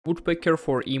Woodpecker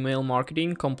for email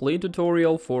marketing complete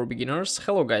tutorial for beginners.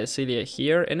 Hello guys, Ilya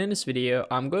here, and in this video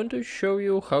I'm going to show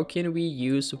you how can we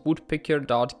use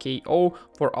woodpecker.ko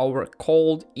for our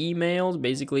cold emails.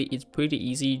 Basically it's pretty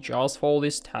easy, just follow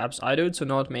these steps I do to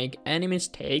not make any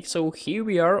mistakes. So here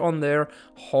we are on their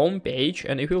home page,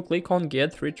 and if you click on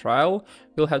get free trial,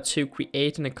 we'll have to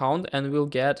create an account and we'll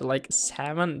get like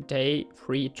 7-day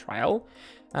free trial.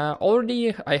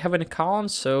 Already I have an account,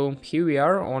 so here we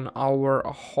are on our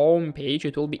home page.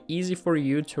 It will be easy for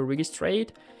you to register,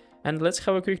 and let's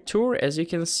have a quick tour. As you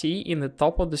can see in the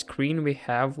top of the screen, we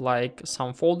have like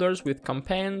some folders with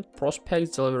campaign,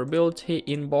 prospects, deliverability,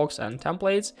 inbox, and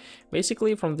templates.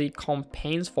 Basically from the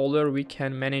campaigns folder we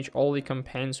can manage all the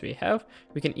campaigns we have.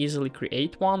 We can easily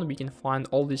create one. We can find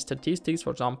all the statistics,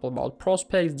 for example about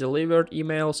prospects, delivered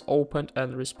emails, opened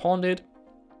and responded.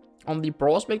 On the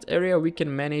prospect area, we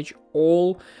can manage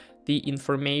all the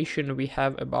information we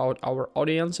have about our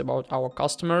audience, about our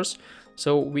customers.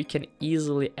 So we can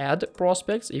easily add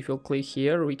prospects. If you click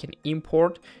here, we can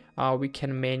import, we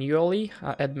can manually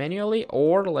add manually,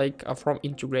 or like from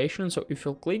integration. So if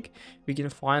you click, we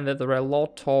can find that there are a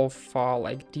lot of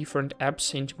like different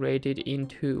apps integrated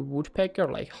into Woodpecker,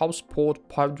 like HubSpot,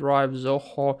 Pipedrive,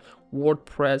 Zoho,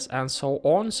 WordPress, and so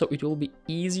on. So it will be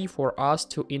easy for us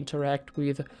to interact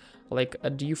with like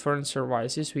different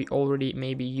services we already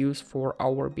maybe use for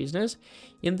our business.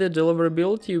 In the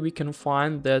deliverability, we can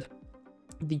find that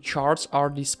the charts are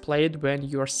displayed when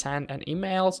you are sent an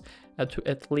emails to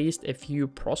at least a few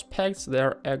prospects.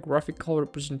 They're a graphical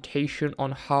representation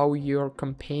on how your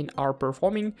campaign are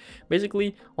performing.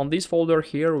 Basically on this folder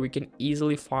here, we can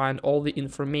easily find all the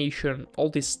information, all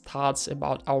the stats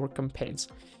about our campaigns.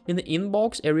 In the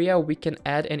inbox area, we can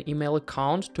add an email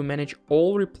account to manage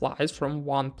all replies from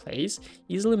one place,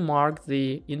 easily mark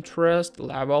the interest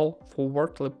level,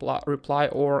 forward reply,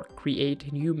 or create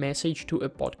a new message to a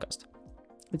podcast.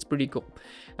 It's pretty cool.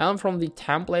 And from the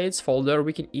templates folder,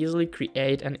 we can easily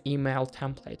create an email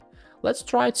template. Let's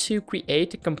try to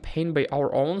create a campaign by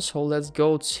our own. So let's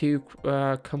go to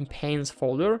campaigns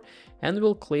folder and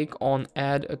we'll click on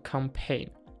add a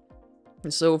campaign.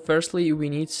 So firstly, we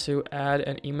need to add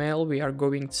an email we are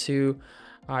going to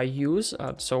use.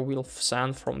 So we'll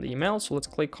send from the email. So let's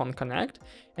click on connect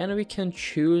and we can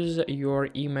choose your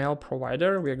email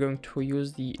provider. We're going to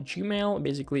use the Gmail,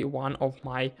 basically one of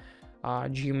my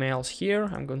Gmails here.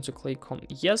 I'm going to click on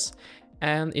yes,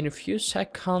 and in a few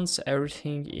seconds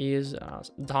everything is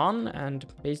done, and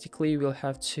basically we'll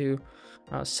have to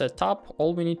set up.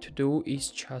 All we need to do is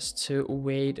just to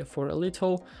wait for a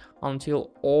little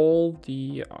until all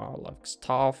the like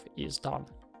stuff is done.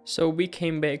 So we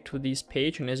came back to this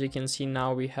page, and as you can see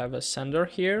now we have a sender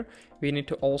here. We need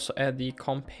to also add the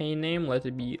campaign name. Let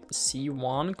it be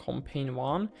C1, campaign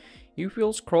 1. If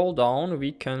we'll scroll down,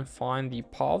 we can find the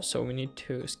path. So we need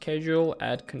to schedule,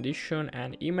 add condition,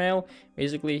 and email.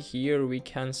 Basically here we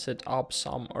can set up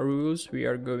some rules we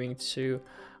are going to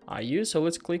use. So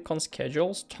let's click on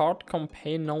schedule, start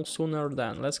campaign no sooner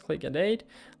than. Let's click a date.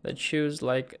 Let's choose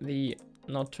like the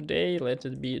not today, let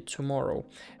it be tomorrow.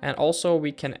 And also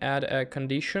we can add a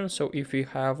condition. So if we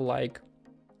have like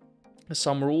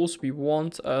some rules, we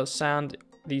won't send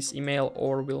this email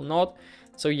or will not.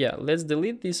 So yeah, let's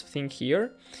delete this thing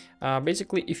here.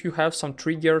 Basically, if you have some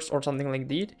triggers or something like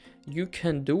that, you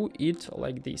can do it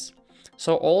like this.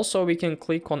 So also we can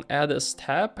click on add a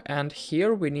step, and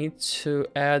here we need to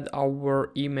add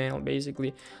our email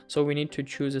basically. So we need to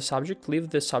choose a subject, leave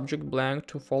the subject blank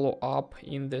to follow up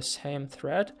in the same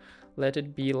thread. Let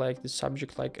it be like the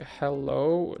subject like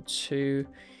hello to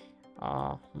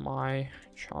my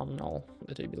channel.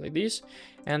 Let it be like this,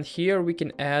 and here we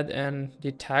can add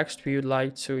the text we would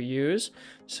like to use.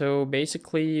 So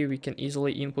basically we can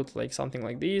easily input like something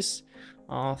like this.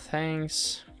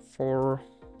 Thanks for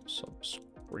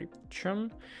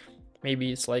subscription.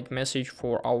 Maybe it's like message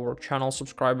for our channel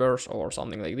subscribers or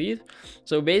something like this.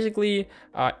 So basically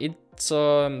it's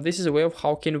this is a way of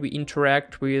how can we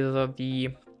interact with the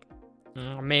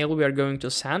mail we are going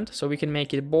to send. So we can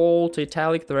make it bold,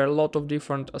 italic. There are a lot of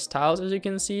different styles, as you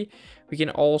can see. We can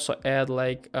also add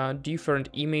like different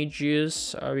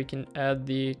images. We can add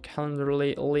the calendar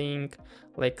link,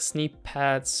 like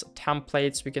snippets,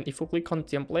 templates. We can, if we click on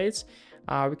templates,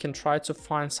 we can try to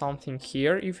find something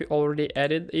here if we already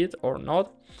added it or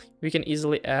not. We can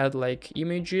easily add like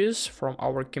images from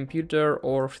our computer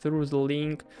or through the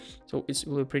link. So it's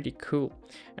really pretty cool.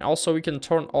 And also we can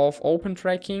turn off open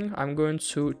tracking. I'm going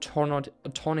to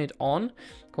turn it on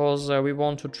because we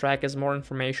want to track as more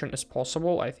information as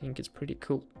possible. I think it's pretty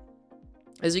cool.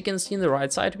 As you can see in the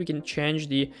right side, we can change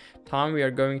the time we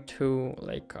are going to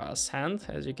like send.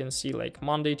 As you can see, like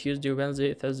Monday, Tuesday,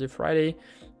 Wednesday, Thursday, Friday,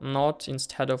 not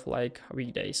instead of like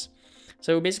weekdays.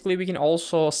 So basically we can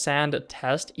also send a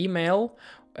test email,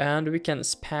 and we can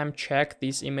spam check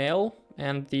this email.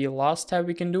 And the last step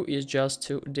we can do is just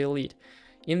to delete.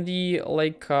 In the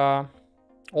like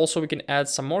also we can add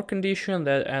some more condition,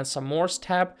 that adds some more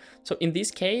step. So in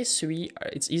this case,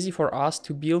 it's easy for us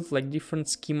to build like different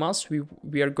schemas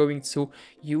we are going to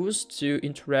use to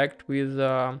interact with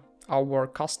our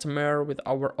customer, with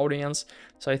our audience.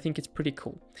 So I think it's pretty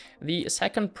cool. The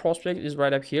second prospect is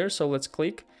right up here, so let's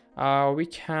click. We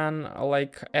can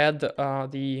like add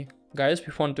the guys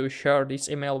we want to share this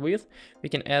email with. We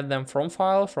can add them from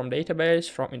file, from database,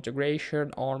 from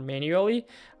integration, or manually.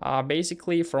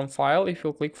 Basically from file, if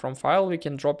you click from file, we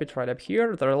can drop it right up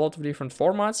here. There are a lot of different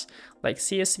formats like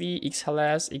CSV,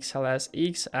 XLS,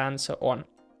 XLSX, and so on.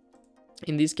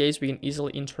 In this case, we can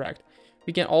easily interact.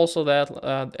 We can also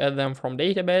add them from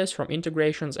database, from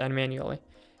integrations, and manually.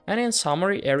 And in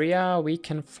summary area, we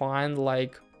can find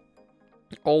like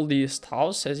all these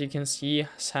tabs, as you can see,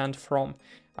 sent from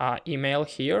email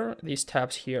here. These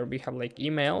tabs here, we have like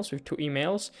emails with 2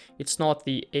 emails. It's not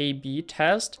the A/B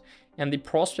test. And the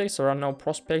prospects, there are no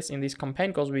prospects in this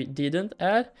campaign because we didn't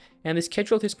add. And the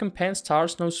schedule of this campaign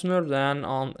starts no sooner than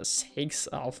on 6th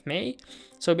of May.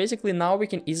 So basically now we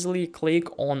can easily click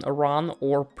on run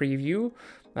or preview.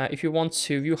 If you want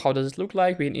to view how does it look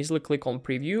like, we can easily click on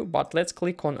preview, but let's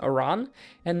click on run.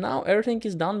 And now everything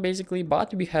is done basically,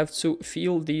 but we have to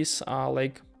fill these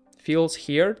like fields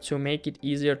here to make it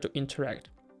easier to interact.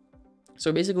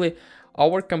 So basically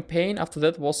our campaign after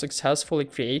that was successfully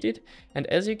created. And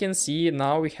as you can see,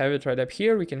 now we have it right up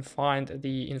here. We can find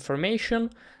the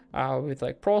information with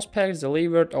like prospects,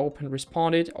 delivered, opened,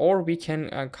 responded, or we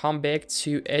can come back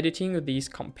to editing this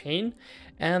campaign.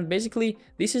 And basically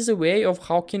this is a way of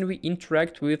how can we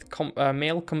interact with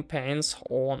mail campaigns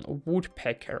on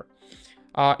Woodpecker.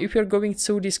 If you're going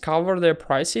to discover their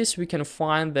prices, we can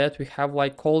find that we have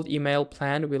like cold email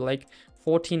plan with like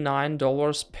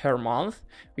 $49 per month.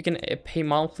 We can pay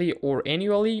monthly or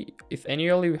annually. If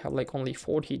annually, we have like only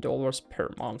 $40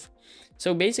 per month.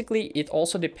 So basically it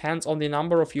also depends on the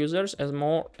number of users as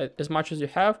much as you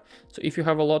have. So if you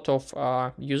have a lot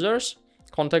of users,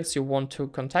 contacts you want to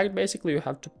contact, basically you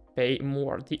have to pay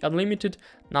more. The unlimited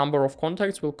number of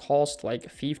contacts will cost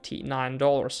like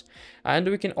 $59. And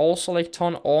we can also like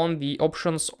turn on the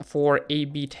options for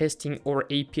A/B testing or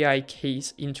API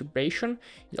case integration.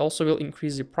 It also will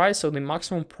increase the price, so the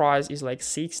maximum price is like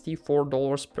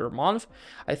 $64 per month.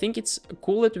 I think it's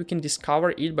cool that we can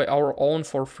discover it by our own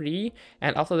for free,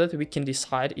 and after that we can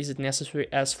decide is it necessary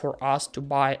as for us to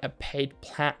buy a paid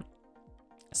plan.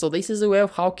 So this is a way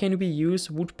of how can we use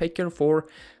Woodpecker for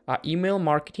email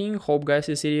marketing. Hope guys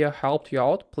this video helped you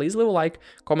out. Please leave a like,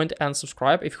 comment, and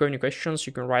subscribe. If you have any questions,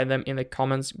 you can write them in the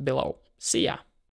comments below. See ya!